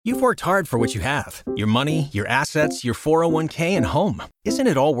You've worked hard for what you have. Your money, your assets, your 401k, and home. Isn't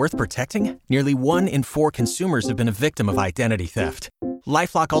it all worth protecting? Nearly 1 in 4 consumers have been a victim of identity theft.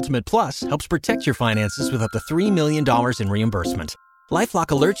 LifeLock Ultimate Plus helps protect your finances with up to $3 million in reimbursement. LifeLock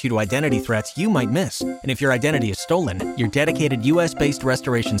alerts you to identity threats you might miss. And if your identity is stolen, your dedicated U.S.-based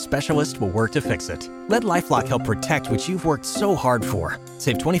restoration specialist will work to fix it. Let LifeLock help protect what you've worked so hard for.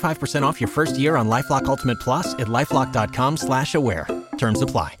 Save 25% off your first year on LifeLock Ultimate Plus at LifeLock.com/aware. Terms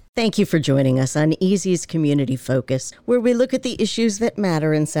apply. Thank you for joining us on Easy's Community Focus, where we look at the issues that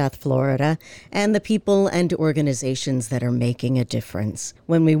matter in South Florida and the people and organizations that are making a difference.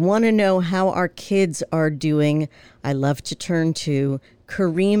 When we want to know how our kids are doing, I love to turn to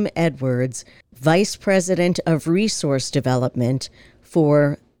Kareem Edwards, Vice President of Resource Development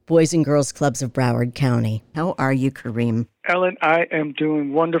for Boys and Girls Clubs of Broward County. How are you, Kareem? Ellen, I am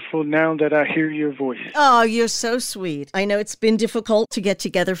doing wonderful now that I hear your voice. Oh, you're so sweet. I know it's been difficult to get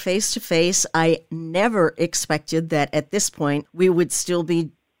together face to face. I never expected that at this point we would still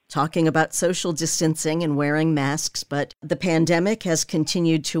be talking about social distancing and wearing masks, but the pandemic has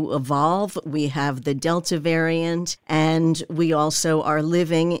continued to evolve. We have the Delta variant, and we also are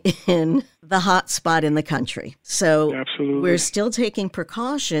living in the hot spot in the country. So Absolutely. We're still taking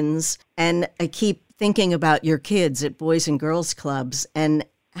precautions, and I keep thinking about your kids at Boys and Girls Clubs and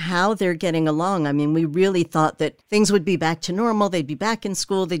how they're getting along. I mean, we really thought that things would be back to normal. They'd be back in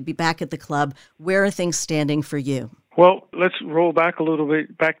school. They'd be back at the club. Where are things standing for you? Well, let's roll back a little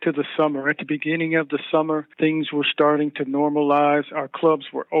bit, back to the summer. At the beginning of the summer, things were starting to normalize. Our clubs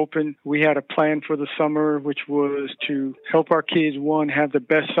were open. We had a plan for the summer, which was to help our kids, one, have the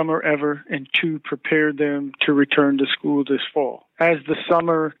best summer ever, and two, prepare them to return to school this fall. As the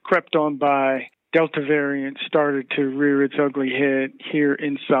summer crept on by, Delta variant started to rear its ugly head here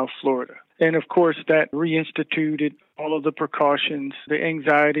in South Florida. And of course, that reinstituted all of the precautions. The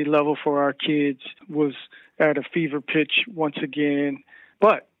anxiety level for our kids was at a fever pitch once again.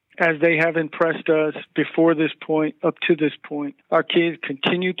 But as they have impressed us before this point, up to this point, our kids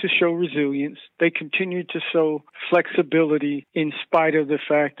continue to show resilience. They continue to show flexibility in spite of the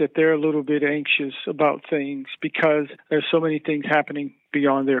fact that they're a little bit anxious about things because there's so many things happening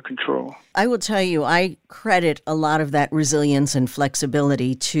beyond their control. I will tell you, I credit a lot of that resilience and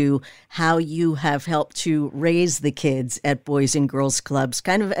flexibility to how you have helped to raise the kids at Boys and Girls Clubs,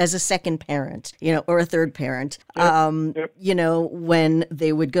 kind of as a second parent, or a third parent. Yep. When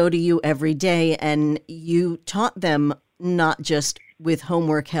they would go to you every day and you taught them not just with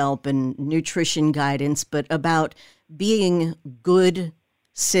homework help and nutrition guidance, but about being good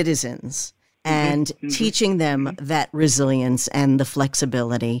citizens and teaching them that resilience and the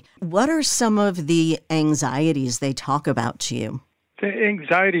flexibility. What are some of the anxieties they talk about to you? The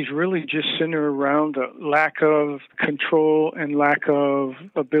anxieties really just center around the lack of control and lack of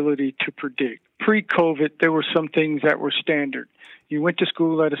ability to predict. Pre-COVID, there were some things that were standard. You went to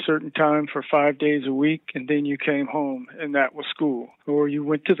school at a certain time for 5 days a week, and then you came home, and that was school. Or you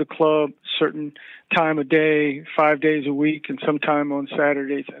went to the club certain time of day, 5 days a week, and sometime on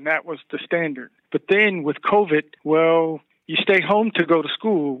Saturdays, and that was the standard. But then with COVID, you stay home to go to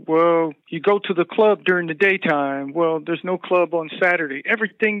school. Well, you go to the club during the daytime. Well, there's no club on Saturday.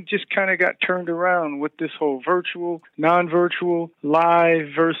 Everything just kind of got turned around with this whole virtual, non-virtual, live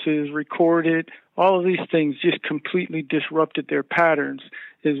versus recorded. All of these things just completely disrupted their patterns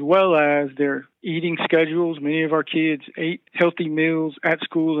as well as their eating schedules. Many of our kids ate healthy meals at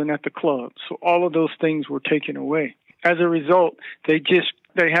school and at the club. So all of those things were taken away. As a result, they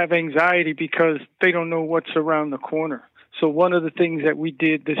have anxiety because they don't know what's around the corner. So one of the things that we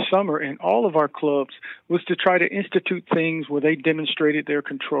did this summer in all of our clubs was to try to institute things where they demonstrated their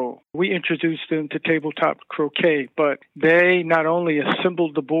control. We introduced them to tabletop croquet, but they not only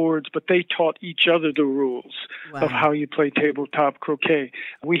assembled the boards, but they taught each other the rules of how you play tabletop croquet.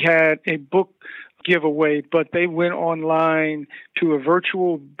 We had a book giveaway, but they went online to a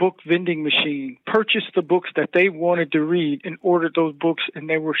virtual book vending machine, purchased the books that they wanted to read, and ordered those books, and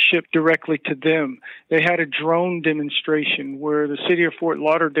they were shipped directly to them. They had a drone demonstration where the city of Fort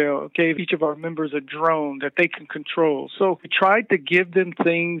Lauderdale gave each of our members a drone that they can control. So we tried to give them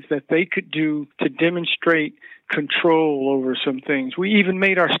things that they could do to demonstrate control over some things. We even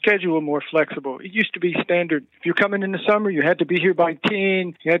made our schedule more flexible. It used to be standard. If you're coming in the summer, you had to be here by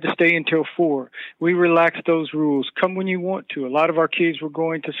 10. You had to stay until 4. We relaxed those rules. Come when you want to. A lot of our kids were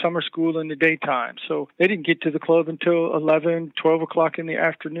going to summer school in the daytime, so they didn't get to the club until 11, 12 o'clock in the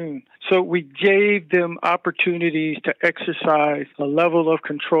afternoon. So we gave them opportunities to exercise a level of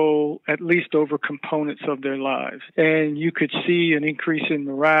control, at least over components of their lives. And you could see an increase in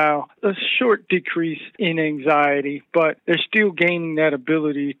morale, a short decrease in anxiety anxiety, but they're still gaining that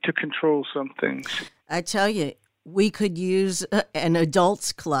ability to control some things. I tell you, we could use an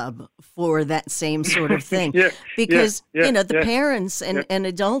adults club for that same sort of thing. Because, the parents and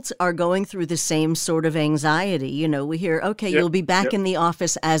adults are going through the same sort of anxiety. We hear, okay, you'll be back in the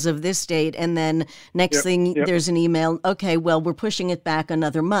office as of this date. And then next thing there's an email. Okay, well, we're pushing it back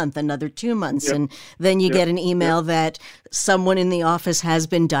another month, another 2 months. And then you get an email that someone in the office has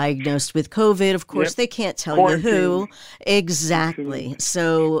been diagnosed with COVID. Of course, they can't tell you who. Exactly.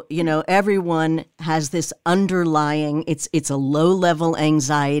 So, everyone has this underlying, it's a low-level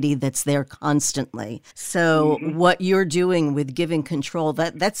anxiety that's there constantly. So what you're doing with giving control,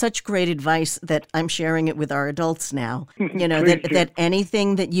 that's such great advice that I'm sharing it with our adults now. That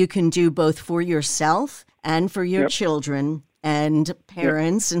anything that you can do both for yourself and for your children and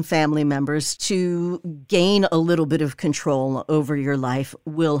parents and family members to gain a little bit of control over your life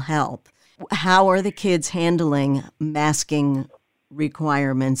will help. How are the kids handling masking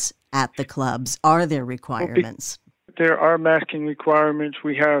requirements at the clubs? Are there requirements? There are masking requirements.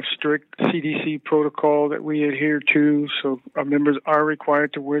 We have strict CDC protocol that we adhere to, so our members are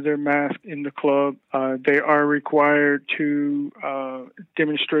required to wear their mask in the club. They are required to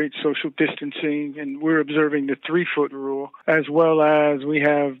demonstrate social distancing, and we're observing the 3-foot rule, as well as we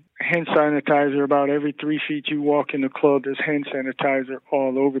have hand sanitizer about every 3 feet you walk in the club. There's hand sanitizer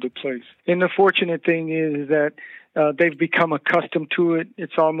all over the place. And the fortunate thing is that they've become accustomed to it.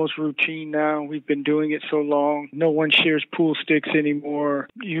 It's almost routine now. We've been doing it so long. No one shares pool sticks anymore.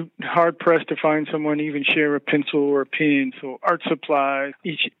 You're hard-pressed to find someone even share a pencil or a pen. So art supplies,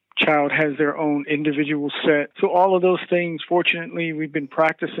 each child has their own individual set. So all of those things, fortunately, we've been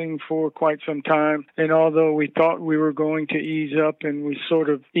practicing for quite some time. And although we thought we were going to ease up, and we sort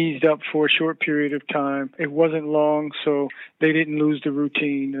of eased up for a short period of time, it wasn't long, so they didn't lose the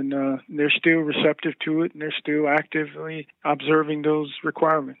routine. And they're still receptive to it, and they're still actively observing those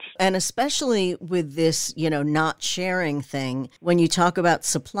requirements. And especially with this, not sharing thing, when you talk about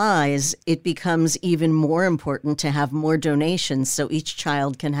supplies, it becomes even more important to have more donations so each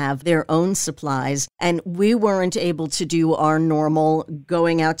child can have their own supplies. And we weren't able to do our normal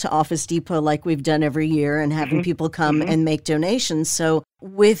going out to Office Depot like we've done every year and having people come and make donations. So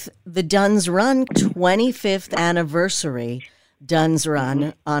with the Dunn's Run 25th anniversary, Dunn's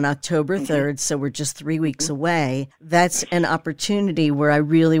Run on October 3rd, so we're just 3 weeks away. That's an opportunity where I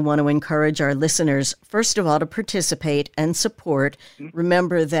really want to encourage our listeners, first of all, to participate and support.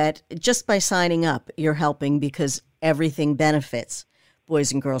 Remember that just by signing up, you're helping because everything benefits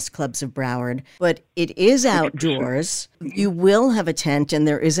Boys and Girls Clubs of Broward. But it is outdoors. You will have a tent, and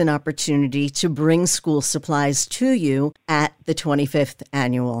there is an opportunity to bring school supplies to you at the 25th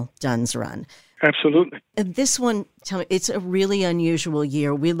annual Dunn's Run. Absolutely. And this one, tell me, it's a really unusual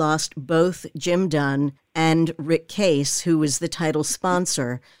year. We lost both Jim Dunn and Rick Case, who was the title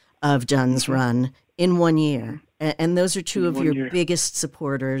sponsor of Dunn's Run, in 1 year. And those are two of your biggest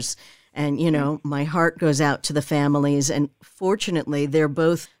supporters. And, my heart goes out to the families. And fortunately, they're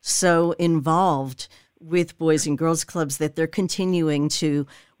both so involved with Boys and Girls Clubs that they're continuing to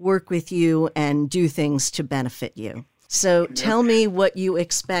work with you and do things to benefit you. So tell me what you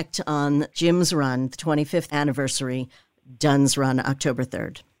expect on Jim's Run, the 25th anniversary, Dunn's Run, October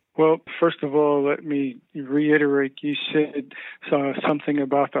 3rd. Well, first of all, let me reiterate, you said something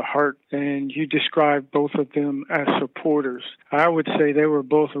about the heart, and you described both of them as supporters. I would say they were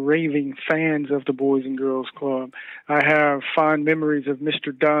both raving fans of the Boys and Girls Club. I have fond memories of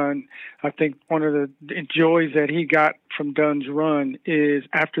Mr. Dunn. I think one of the joys that he got from Dunn's Run is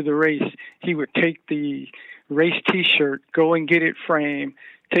after the race, he would take the race T-shirt, go and get it framed,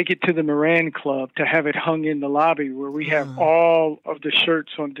 take it to the Moran Club to have it hung in the lobby where we have all of the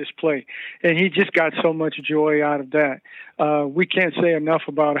shirts on display. And he just got so much joy out of that. We can't say enough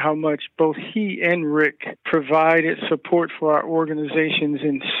about how much both he and Rick provided support for our organizations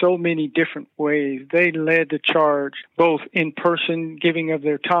in so many different ways. They led the charge, both in person, giving of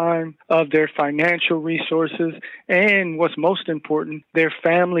their time, of their financial resources, and what's most important, their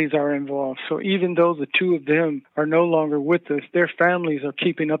families are involved. So even though the two of them are no longer with us, their families are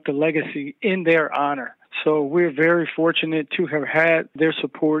keeping up the legacy in their honor. So we're very fortunate to have had their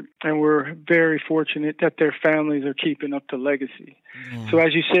support, and we're very fortunate that their families are keeping up the legacy. So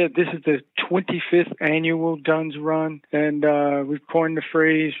as you said, this is the 25th annual Dunn's Run, and we've coined the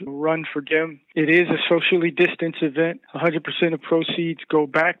phrase Run for Jim. It is a socially distanced event. 100% of proceeds go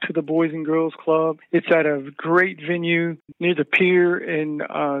back to the Boys and Girls Club. It's at a great venue near the pier in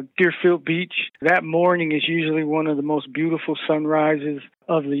Deerfield Beach. That morning is usually one of the most beautiful sunrises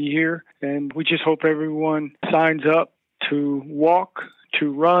of the year, and we just hope everyone signs up to walk,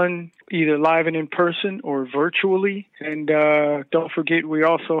 to run either live and in person or virtually. And don't forget, we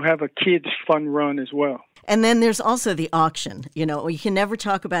also have a kids fun run as well. And then there's also the auction. You know, you can never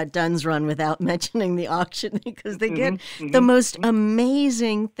talk about Dunn's Run without mentioning the auction because they get the most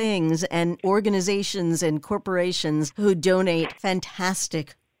amazing things, and organizations and corporations who donate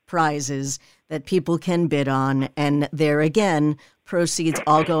fantastic prizes that people can bid on. And there again, proceeds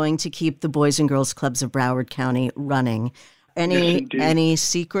all going to keep the Boys and Girls Clubs of Broward County running. Any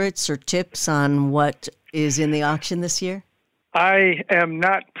secrets or tips on what is in the auction this year? I am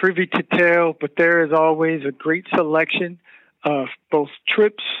not privy to tell, but there is always a great selection of both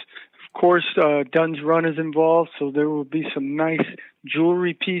trips. Of course, Dunn's Run is involved, so there will be some nice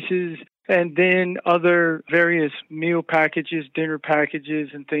jewelry pieces, and then other various meal packages, dinner packages,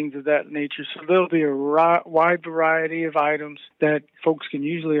 and things of that nature. So there'll be a wide variety of items that folks can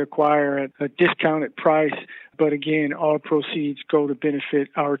usually acquire at a discounted price. But again, all proceeds go to benefit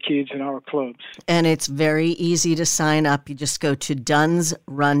our kids and our clubs. And it's very easy to sign up. You just go to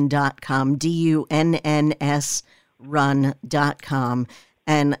dunnsrun.com, DUNNS run.com.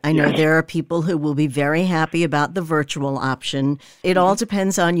 And I know there are people who will be very happy about the virtual option. It all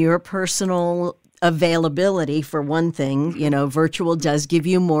depends on your personal availability, for one thing. You know, virtual does give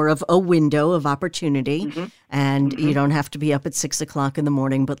you more of a window of opportunity, and you don't have to be up at 6 o'clock in the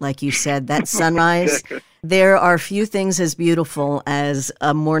morning. But like you said, that sunrise, there are few things as beautiful as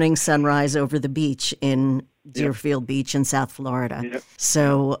a morning sunrise over the beach in Deerfield Beach in South Florida.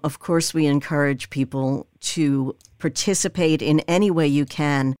 So, of course, we encourage people to participate in any way you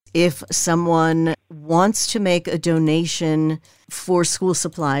can. If someone wants to make a donation for school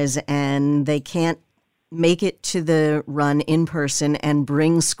supplies and they can't make it to the run in person and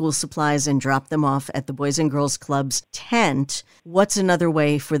bring school supplies and drop them off at the Boys and Girls Club's tent, what's another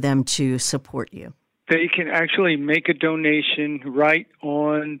way for them to support you? They can actually make a donation right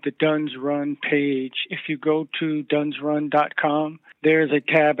on the Dunn's Run page. If you go to dunnsrun.com, there's a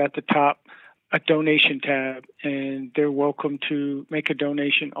tab at the top, a donation tab, and they're welcome to make a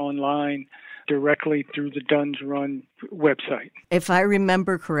donation online directly through the Dunn's Run website. If I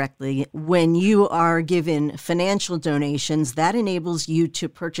remember correctly, when you are given financial donations, that enables you to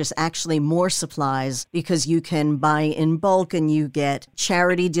purchase actually more supplies because you can buy in bulk and you get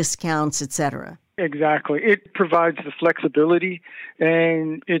charity discounts, etc. Exactly. It provides the flexibility,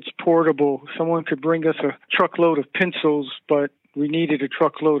 and it's portable. Someone could bring us a truckload of pencils, but we needed a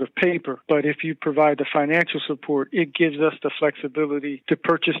truckload of paper. But if you provide the financial support, it gives us the flexibility to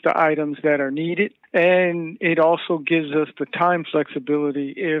purchase the items that are needed. And it also gives us the time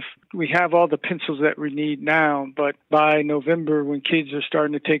flexibility. If we have all the pencils that we need now, but by November, when kids are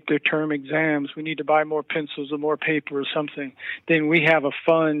starting to take their term exams, we need to buy more pencils or more paper or something, then we have a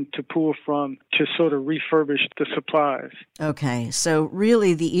fund to pull from to sort of refurbish the supplies. Okay, so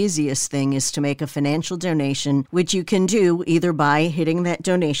really the easiest thing is to make a financial donation, which you can do either by hitting that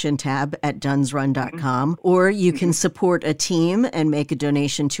donation tab at dunnsrun.com, or you can support a team and make a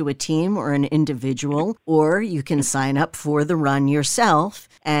donation to a team or an individual, or you can sign up for the run yourself,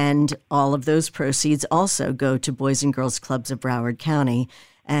 and all of those proceeds also go to Boys and Girls Clubs of Broward County.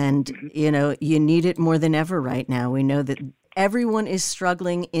 And, you know, you need it more than ever right now. We know that everyone is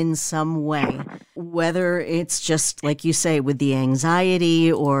struggling in some way, whether it's just, like you say, with the anxiety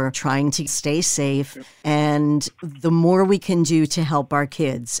or trying to stay safe. And the more we can do to help our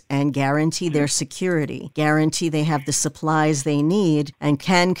kids and guarantee their security, guarantee they have the supplies they need and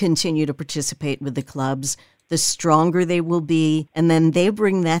can continue to participate with the clubs, the stronger they will be. And then they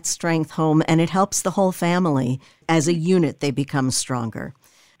bring that strength home, and it helps the whole family. As a unit, they become stronger.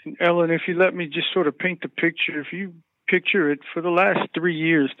 And Ellen, if you let me just sort of paint the picture, if you picture it, for the last 3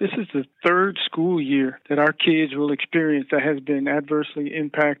 years, this is the third school year that our kids will experience that has been adversely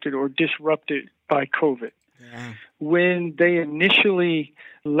impacted or disrupted by COVID. Yeah. When they initially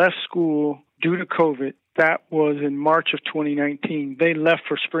left school due to COVID, that was in March of 2019. They left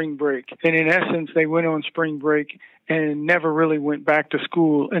for spring break. And in essence, they went on spring break and never really went back to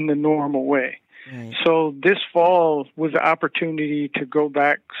school in the normal way. Right. So this fall was the opportunity to go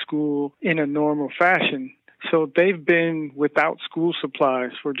back to school in a normal fashion. So they've been without school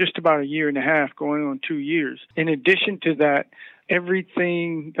supplies for just about a year and a half, going on 2 years. In addition to that,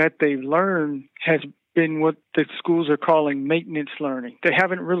 everything that they've learned has been what the schools are calling maintenance learning. They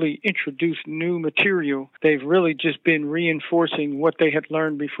haven't really introduced new material. They've really just been reinforcing what they had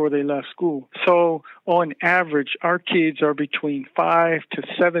learned before they left school. So on average, our kids are between 5 to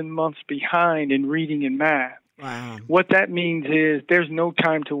 7 months behind in reading and math. Wow. What that means is there's no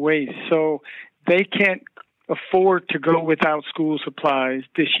time to waste. So they can't afford to go without school supplies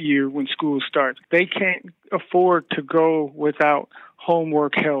this year when school starts. They can't afford to go without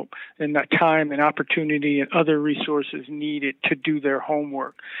homework help and the time and opportunity and other resources needed to do their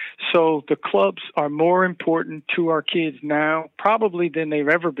homework. So the clubs are more important to our kids now probably than they've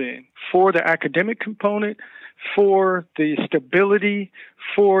ever been, for the academic component, for the stability,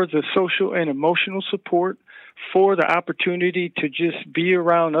 for the social and emotional support, for the opportunity to just be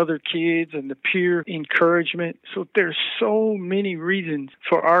around other kids and the peer encouragement. So there's so many reasons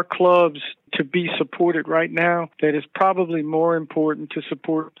for our clubs to be supported right now that it's probably more important to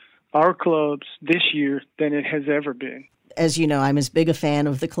support our clubs this year than it has ever been. As you know, I'm as big a fan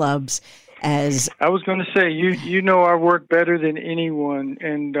of the clubs as... I was going to say, you know our work better than anyone,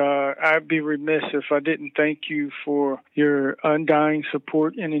 and I'd be remiss if I didn't thank you for your undying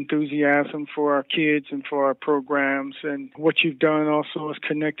support and enthusiasm for our kids and for our programs. And what you've done also is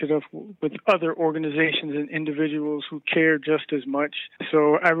connected us with other organizations and individuals who care just as much.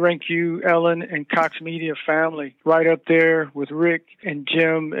 So I rank you, Ellen, and Cox Media family right up there with Rick and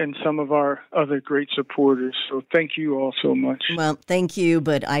Jim and some of our other great supporters. So thank you all so much. Well, thank you,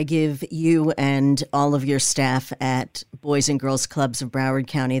 but I give you and all of your staff at Boys and Girls Clubs of Broward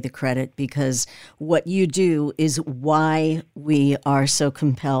County the credit, because what you do is why we are so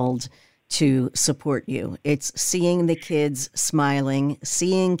compelled to support you. It's seeing the kids smiling,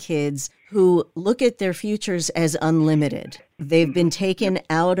 seeing kids who look at their futures as unlimited. They've been taken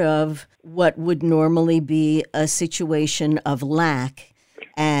out of what would normally be a situation of lack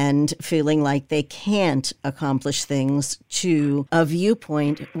and feeling like they can't accomplish things, to a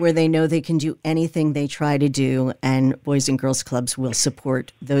viewpoint where they know they can do anything they try to do, and Boys and Girls Clubs will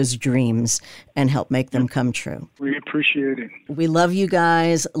support those dreams and help make them come true. We appreciate it. We love you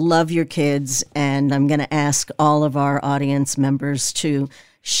guys, love your kids, and I'm going to ask all of our audience members to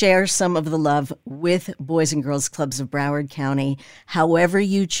share some of the love with Boys and Girls Clubs of Broward County, however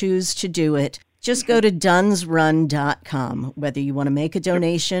you choose to do it. Just go to dunsrun.com, whether you want to make a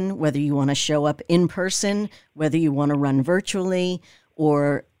donation, whether you want to show up in person, whether you want to run virtually,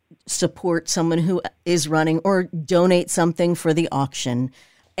 or support someone who is running, or donate something for the auction.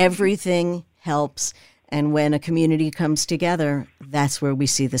 Everything helps. And when a community comes together, that's where we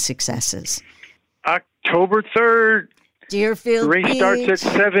see the successes. October 3rd. Deerfield Beach. Race starts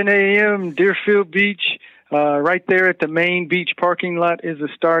at 7 a.m. Deerfield Beach. Right there at the main beach parking lot is the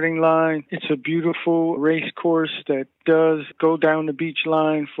starting line. It's a beautiful race course that does go down the beach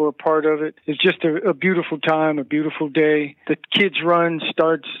line for a part of it. It's just a beautiful time, a beautiful day. The kids run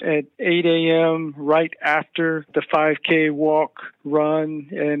starts at 8 a.m. right after the 5K walk run.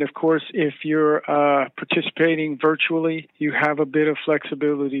 And of course, if you're participating virtually, you have a bit of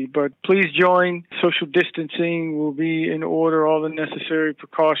flexibility. But please join. Social distancing will be in order, all the necessary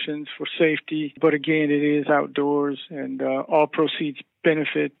precautions for safety. But again, it is outdoors, and all proceeds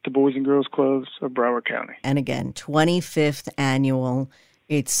benefit the Boys and Girls Clubs of Broward County. And again, 25th annual.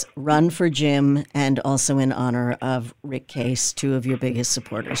 It's run for Jim and also in honor of Rick Case, two of your biggest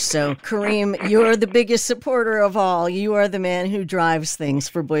supporters. So, Kareem, you're the biggest supporter of all. You are the man who drives things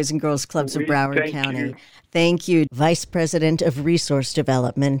for Boys and Girls Clubs of Broward County. Thank you. Vice President of Resource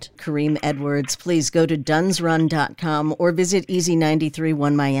Development, Kareem Edwards. Please go to dunsrun.com or visit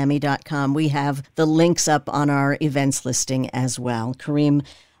easy931miami.com. We have the links up on our events listing as well. Kareem,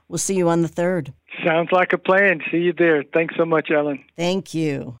 we'll see you on the 3rd. Sounds like a plan. See you there. Thanks so much, Ellen. Thank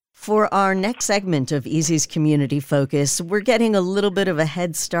you. For our next segment of Easy's Community Focus, we're getting a little bit of a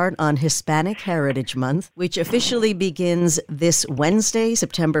head start on Hispanic Heritage Month, which officially begins this Wednesday,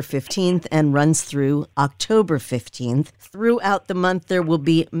 September 15th, and runs through October 15th. Throughout the month, there will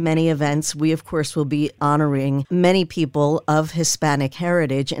be many events. We, of course, will be honoring many people of Hispanic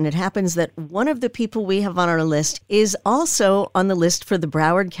heritage, and it happens that one of the people we have on our list is also on the list for the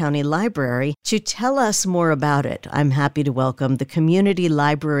Broward County Library. To tell us more about it, I'm happy to welcome the Community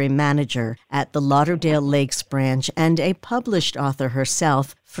Library Manager at the Lauderdale Lakes branch and a published author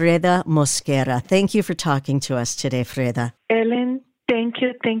herself, Freda Mosquera. Thank you for talking to us today, Freda. Ellen, thank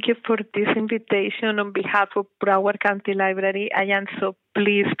you. Thank you for this invitation. On behalf of Broward County Library, I am so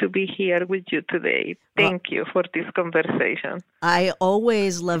pleased to be here with you today. Thank you for this conversation. I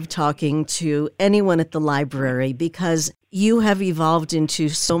always love talking to anyone at the library because you have evolved into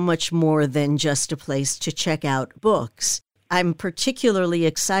so much more than just a place to check out books. I'm particularly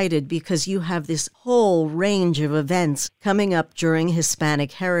excited because you have this whole range of events coming up during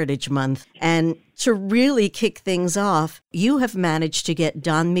Hispanic Heritage Month. And to really kick things off, you have managed to get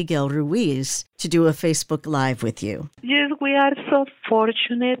Don Miguel Ruiz to do a Facebook Live with you. Yes, we are so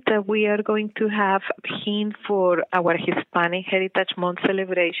fortunate that we are going to have him for our Hispanic Heritage Month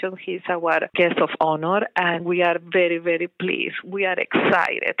celebration. He's our guest of honor, and we are very, very pleased. We are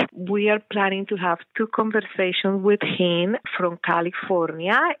excited. We are planning to have 2 conversations with him from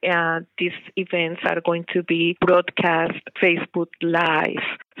California, and these events are going to be broadcast Facebook Live.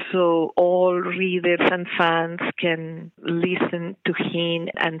 So all readers and fans can listen to him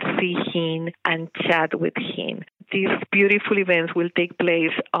and see him and chat with him. These beautiful events will take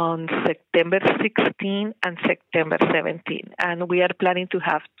place on September 16 and September 17. And we are planning to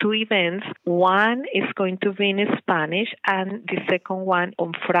have 2 events. One is going to be in Spanish, and the second one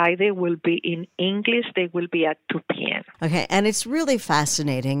on Friday will be in English. They will be at 2 p.m. Okay, and it's really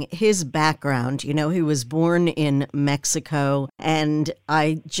fascinating, his background. You know, he was born in Mexico, and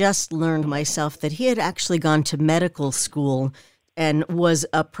I just learned myself that he had actually gone to medical school and was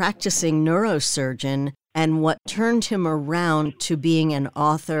a practicing neurosurgeon. And what turned him around to being an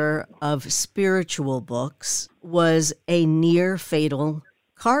author of spiritual books was a near-fatal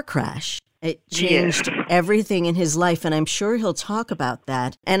car crash. It changed everything in his life, and I'm sure he'll talk about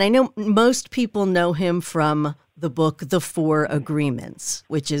that. And I know most people know him from the book, The 4 Agreements,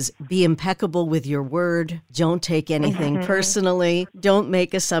 which is be impeccable with your word, don't take anything personally, don't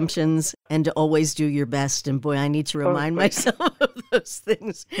make assumptions, and always do your best. And boy, I need to remind myself of those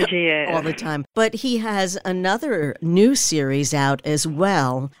things all the time. But he has another new series out as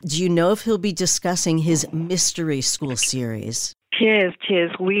well. Do you know if he'll be discussing his Mystery School series? Yes.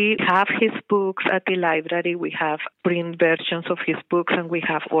 We have his books at the library. We have print versions of his books, and we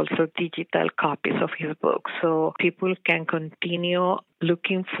have also digital copies of his books. So people can continue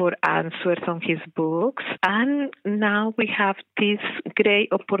looking for answers on his books. And now we have this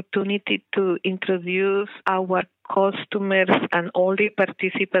great opportunity to introduce our customers and all the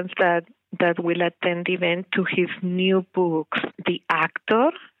participants that will attend the event to his new books, The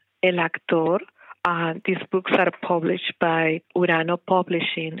Actor, El Actor. These books are published by Urano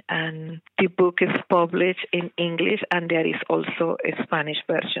Publishing, and the book is published in English, and there is also a Spanish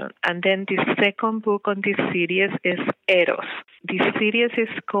version. And then the second book on this series is Eros. The series is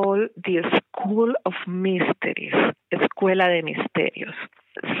called The School of Mysteries, Escuela de Misterios.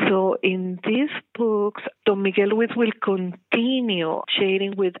 So in these books, Don Miguel Ruiz will continue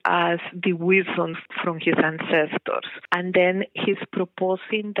sharing with us the wisdom from his ancestors. And then he's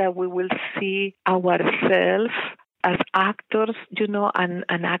proposing that we will see ourselves as actors,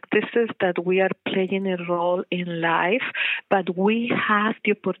 and actresses, that we are playing a role in life, but we have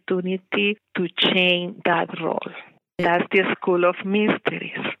the opportunity to change that role. That's the School of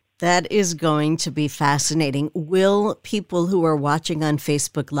Mysteries. That is going to be fascinating. Will people who are watching on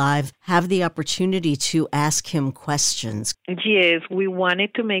Facebook Live have the opportunity to ask him questions? Yes, we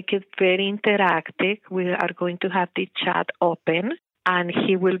wanted to make it very interactive. We are going to have the chat open, and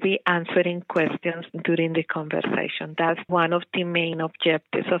he will be answering questions during the conversation. That's one of the main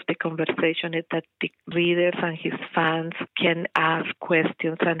objectives of the conversation, is that the readers and his fans can ask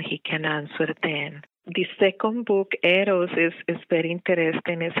questions and he can answer them. The second book, Eros, is very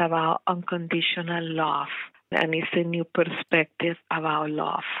interesting. It's about unconditional love, and it's a new perspective about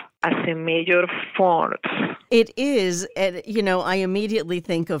love as a major force. It is. And, I immediately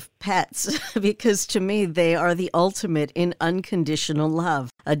think of pets because to me, they are the ultimate in unconditional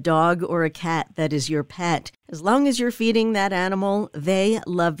love. A dog or a cat that is your pet. As long as you're feeding that animal, they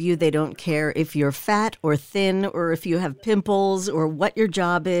love you. They don't care if you're fat or thin or if you have pimples or what your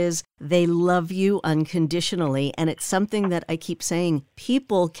job is. They love you unconditionally. And it's something that I keep saying,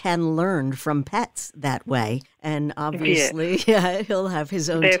 people can learn from pets that way. And obviously, he'll have his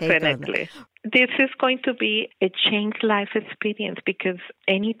own take on that. Definitely. This is going to be a changed life experience, because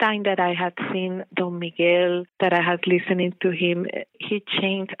anytime that I had seen Don Miguel, that I had listening to him, he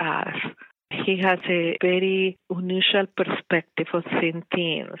changed us. He has a very unusual perspective of seeing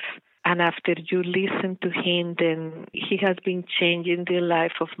things. And after you listen to him, then he has been changing the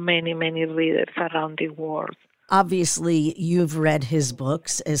life of many, many readers around the world. Obviously, you've read his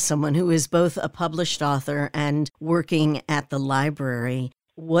books as someone who is both a published author and working at the library.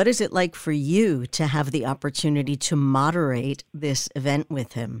 What is it like for you to have the opportunity to moderate this event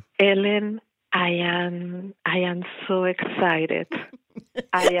with him? Ellen, I am so excited.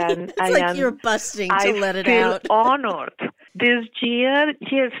 It's like you're busting to let it out. I feel honored. This year,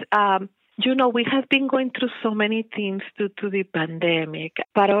 yes, we have been going through so many things due to the pandemic,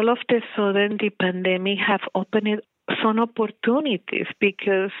 but all of a sudden the pandemic have opened some opportunities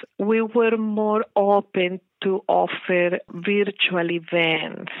because we were more open to offer virtual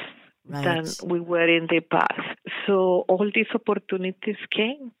events. than we were in the past. So all these opportunities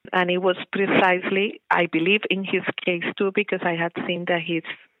came, and it was precisely, I believe, in his case too, because I had seen that he's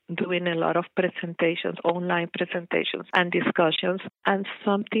doing a lot of presentations, online presentations and discussions. And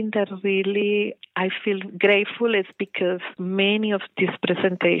something that really I feel grateful is because many of these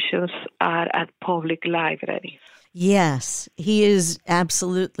presentations are at public libraries. Yes, he is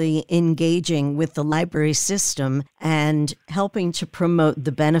absolutely engaging with the library system and helping to promote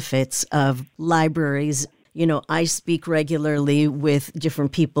the benefits of libraries. You know, I speak regularly with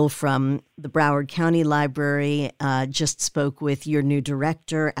different people from the Broward County Library, just spoke with your new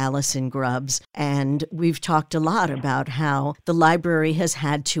director, Allison Grubbs, and we've talked a lot about how the library has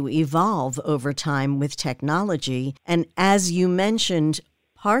had to evolve over time with technology. And as you mentioned,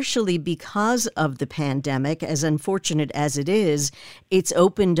 partially because of the pandemic, as unfortunate as it is, it's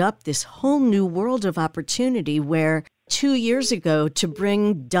opened up this whole new world of opportunity where 2 years ago, to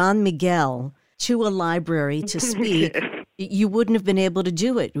bring Don Miguel to a library to speak, you wouldn't have been able to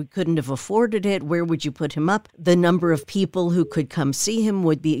do it. We couldn't have afforded it. Where would you put him up? The number of people who could come see him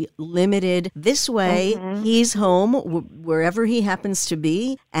would be limited. This way, he's home wherever he happens to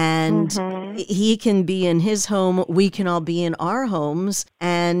be, and he can be in his home. We can all be in our homes,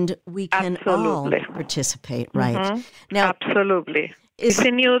 and we can all participate. Right now, absolutely. It's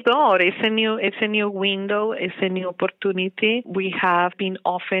a new door. It's a new window. It's a new opportunity. We have been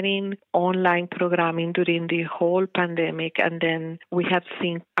offering online programming during the whole pandemic, and then we have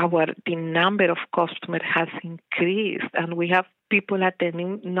seen the number of customers has increased, and we have people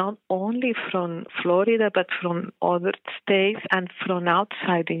attending not only from Florida, but from other states and from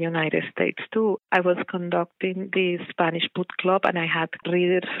outside the United States too. I was conducting the Spanish Book Club, and I had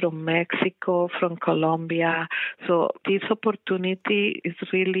readers from Mexico, from Colombia. So this opportunity is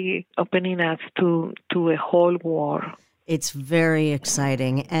really opening us to a whole world. It's very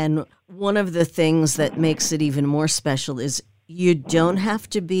exciting. And one of the things that makes it even more special is you don't have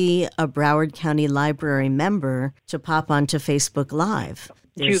to be a Broward County Library member to pop onto Facebook Live.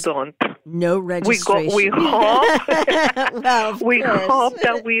 You don't. No registration. We hope. We hope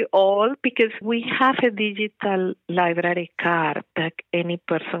that we all, because we have a digital library card that any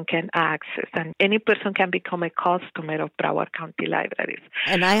person can access, and any person can become a customer of Broward County Libraries.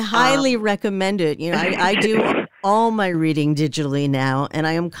 And I highly recommend it. You know, I do all my reading digitally now, and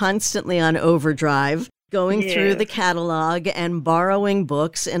I am constantly on overdrive, going through the catalog and borrowing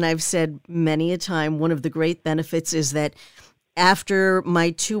books. And I've said many a time, one of the great benefits is that after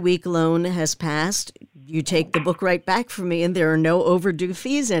my 2-week loan has passed, you take the book right back from me, and there are no overdue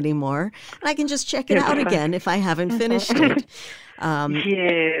fees anymore. And I can just check it out again if I haven't finished it.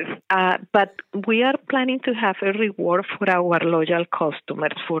 But we are planning to have a reward for our loyal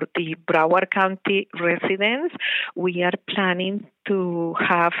customers. For the Broward County residents, we are planning to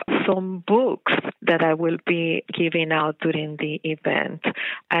have some books that I will be giving out during the event.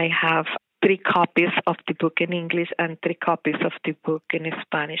 I have 3 copies of the book in English and 3 copies of the book in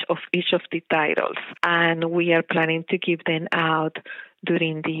Spanish of each of the titles. And we are planning to give them out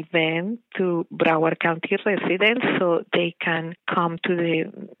during the event to Broward County residents so they can come to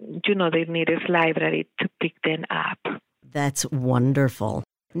their nearest library to pick them up. That's wonderful.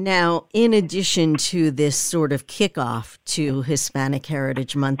 Now, in addition to this sort of kickoff to Hispanic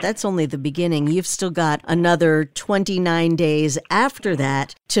Heritage Month, that's only the beginning. You've still got another 29 days after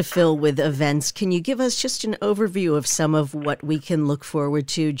that to fill with events. Can you give us just an overview of some of what we can look forward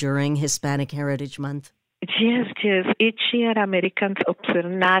to during Hispanic Heritage Month? Yes. Each year, Americans observe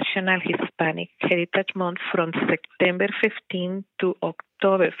National Hispanic Heritage Month from September 15 to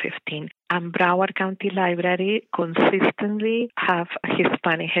October 15. And Broward County Library consistently have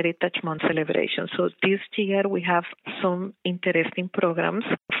Hispanic Heritage Month celebration. So this year we have some interesting programs.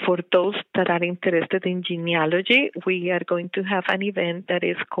 For those that are interested in genealogy, we are going to have an event that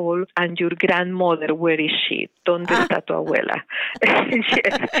is called "And Your Grandmother, Where Is She? ¿Dónde está tu abuela?"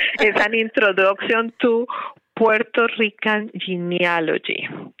 Yes. It's an introduction to Puerto Rican genealogy.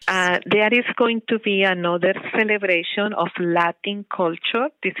 There is going to be another celebration of Latin culture.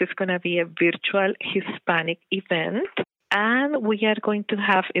 This is going to be a virtual Hispanic event. And we are going to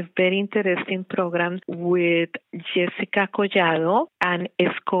have a very interesting program with Jessica Collado, and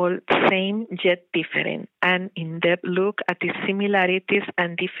it's called Same Yet Different, an in-depth look at the similarities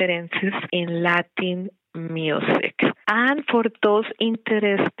and differences in Latin music. And for those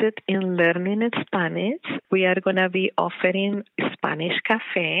interested in learning Spanish, we are going to be offering Spanish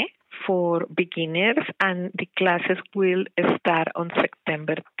Cafe for beginners, and the classes will start on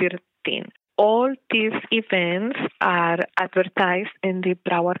September 13. All these events are advertised in the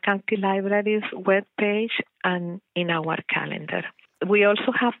Broward County Library's webpage and in our calendar. We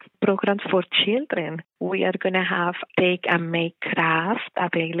also have programs for children. We are going to have Take and Make Craft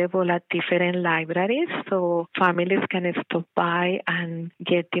available at different libraries, so families can stop by and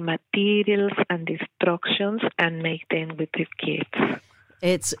get the materials and the instructions and make them with their kids.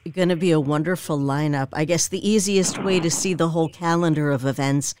 It's going to be a wonderful lineup. I guess the easiest way to see the whole calendar of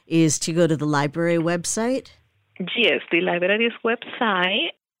events is to go to the library website? Yes, the library's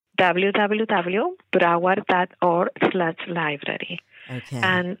website, www.broward.org/library. Okay.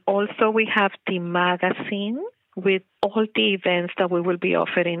 And also we have the magazine with all the events that we will be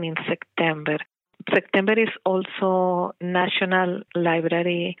offering in September. September is also National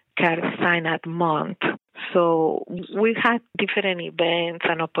Library Card Sign-Up Month. So we have different events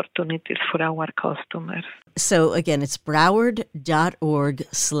and opportunities for our customers. So again, it's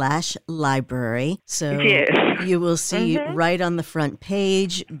broward.org/library. So yes. You will see right on the front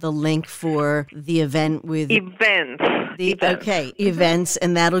page the link for the event with events. Events,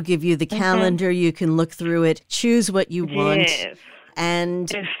 and that'll give you the calendar. You can look through it, choose what you want. Yes. And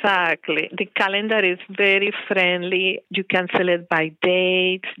exactly. The calendar is very friendly. You can select by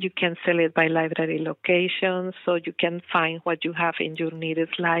dates. You can select by library locations, so you can find what you have in your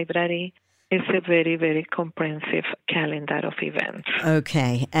nearest library. It's a very, very comprehensive calendar of events.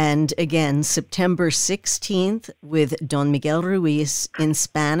 Okay. And again, September 16th with Don Miguel Ruiz in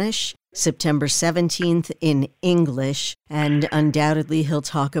Spanish, September 17th in English, and undoubtedly he'll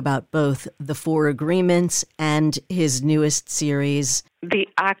talk about both the 4 agreements and his newest series, The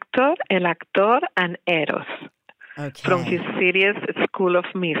Actor, El Actor, and Eros. Okay. From his series School of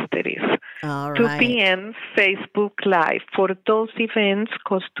Mysteries. All 2 right. p.m. Facebook Live. For those events,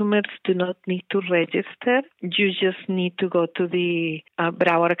 customers do not need to register. You just need to go to the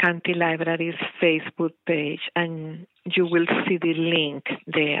Broward County Library's Facebook page, and you will see the link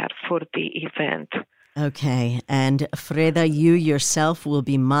there for the event. Okay. And Freda, you yourself will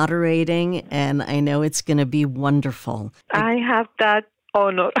be moderating, and I know it's going to be wonderful. I have that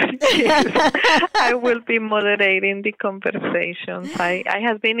honor. Yes. I will be moderating the conversations. I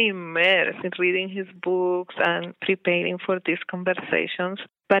have been immersed in reading his books and preparing for these conversations.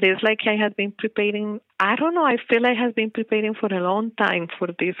 But it's like I have been preparing, I don't know, I feel I have been preparing for a long time for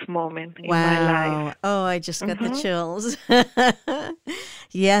this moment in my life. Oh, I just got the chills.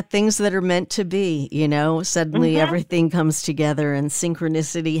 Yeah, things that are meant to be, suddenly everything comes together and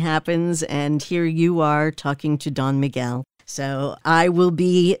synchronicity happens. And here you are talking to Don Miguel. So I will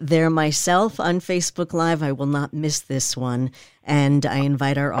be there myself on Facebook Live. I will not miss this one. And I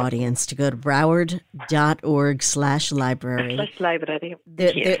invite our audience to go to broward.org/library. Library.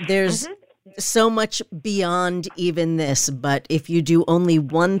 There's so much beyond even this, but if you do only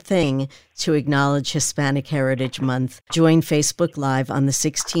one thing to acknowledge Hispanic Heritage Month, join Facebook Live on the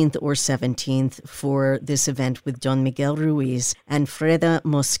 16th or 17th for this event with Don Miguel Ruiz and Freda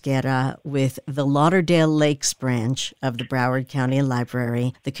Mosquera with the Lauderdale Lakes branch of the Broward County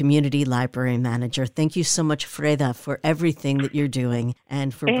Library, the community library manager. Thank you so much, Freda, for everything that you're doing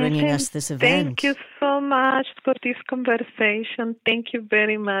and for bringing us this event. Thank you so much for this conversation. Thank you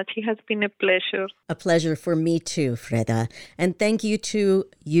very much. It has been a pleasure. A pleasure for me too, Freda. And thank you to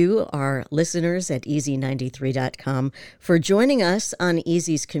you, our listeners at easy93.com, for joining us on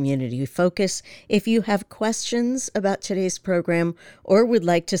Easy's Community Focus. If you have questions about today's program or would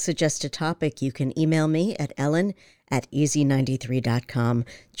like to suggest a topic, you can email me at ellen@easy93.com.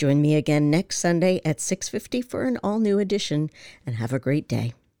 Join me again next Sunday at 6:50 for an all-new edition, and have a great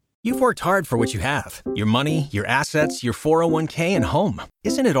day. You've worked hard for what you have. Your money, your assets, your 401k, and home.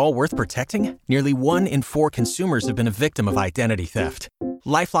 Isn't it all worth protecting? Nearly 1 in 4 consumers have been a victim of identity theft.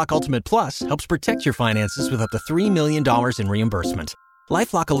 LifeLock Ultimate Plus helps protect your finances with up to $3 million in reimbursement.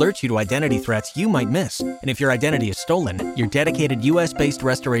 LifeLock alerts you to identity threats you might miss. And if your identity is stolen, your dedicated U.S.-based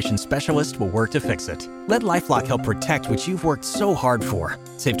restoration specialist will work to fix it. Let LifeLock help protect what you've worked so hard for.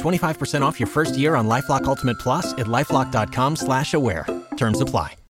 Save 25% off your first year on LifeLock Ultimate Plus at LifeLock.com/aware. Terms apply.